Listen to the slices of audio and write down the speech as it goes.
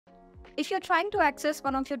If you're trying to access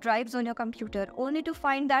one of your drives on your computer only to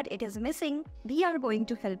find that it is missing, we are going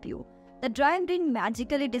to help you. The drive didn't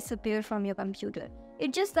magically disappear from your computer.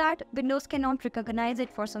 It's just that Windows cannot recognize it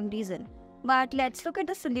for some reason. But let's look at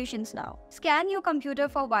the solutions now. Scan your computer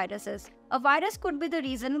for viruses. A virus could be the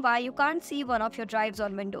reason why you can't see one of your drives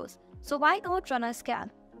on Windows. So why not run a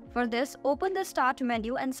scan? For this, open the Start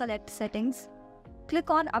menu and select Settings. Click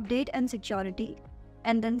on Update and Security,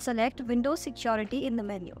 and then select Windows Security in the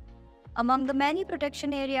menu. Among the many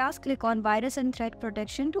protection areas, click on Virus and Threat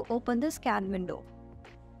Protection to open the scan window.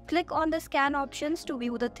 Click on the scan options to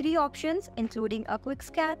view the three options, including a quick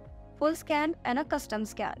scan, full scan, and a custom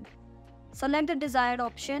scan. Select the desired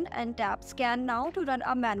option and tap Scan Now to run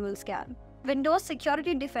a manual scan. Windows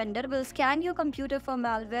Security Defender will scan your computer for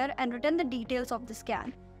malware and return the details of the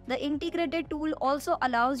scan. The integrated tool also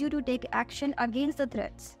allows you to take action against the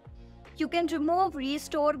threats. You can remove,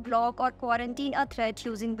 restore, block, or quarantine a threat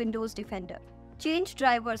using Windows Defender. Change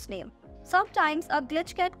driver's name. Sometimes a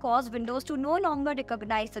glitch can cause Windows to no longer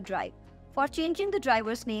recognize the drive. For changing the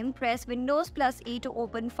driver's name, press Windows +E to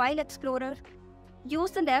open File Explorer.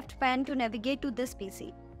 Use the left pen to navigate to this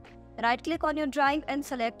PC. Right-click on your drive and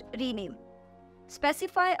select Rename.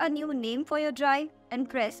 Specify a new name for your drive and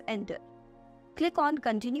press Enter. Click on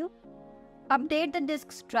Continue. Update the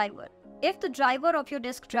disk's driver. If the driver of your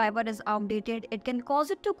disk driver is outdated, it can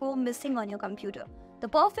cause it to go missing on your computer. The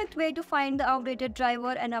perfect way to find the outdated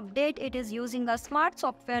driver and update it is using a smart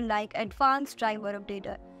software like Advanced Driver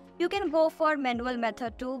Updater. You can go for manual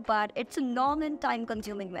method too, but it's a long and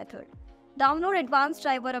time-consuming method. Download Advanced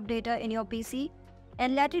Driver Updater in your PC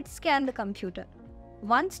and let it scan the computer.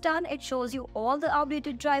 Once done, it shows you all the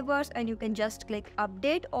outdated drivers and you can just click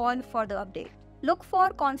Update All for the update. Look for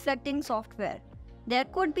conflicting software. There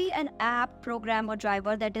could be an app, program, or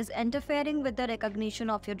driver that is interfering with the recognition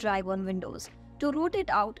of your drive on Windows. To root it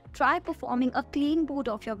out, try performing a clean boot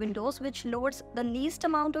of your Windows, which loads the least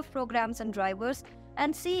amount of programs and drivers,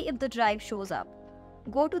 and see if the drive shows up.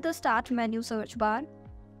 Go to the Start menu search bar,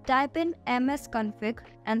 type in msconfig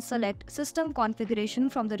and select System Configuration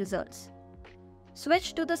from the results.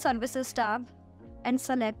 Switch to the Services tab and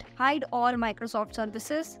select Hide All Microsoft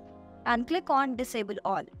Services and click on Disable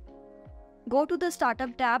All. Go to the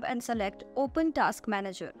Startup tab and select Open Task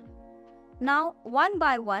Manager. Now, one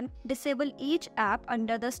by one, disable each app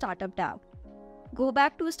under the Startup tab. Go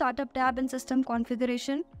back to Startup tab in System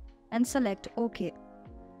Configuration and select OK.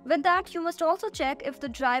 With that, you must also check if the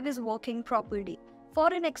drive is working properly.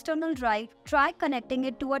 For an external drive, try connecting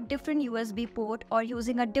it to a different USB port or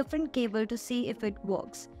using a different cable to see if it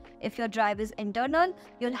works. If your drive is internal,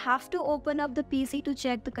 you'll have to open up the PC to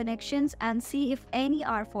check the connections and see if any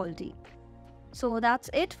are faulty. So that's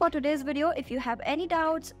it for today's video. If you have any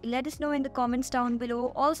doubts, let us know in the comments down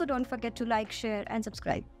below. Also, don't forget to like, share, and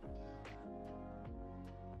subscribe.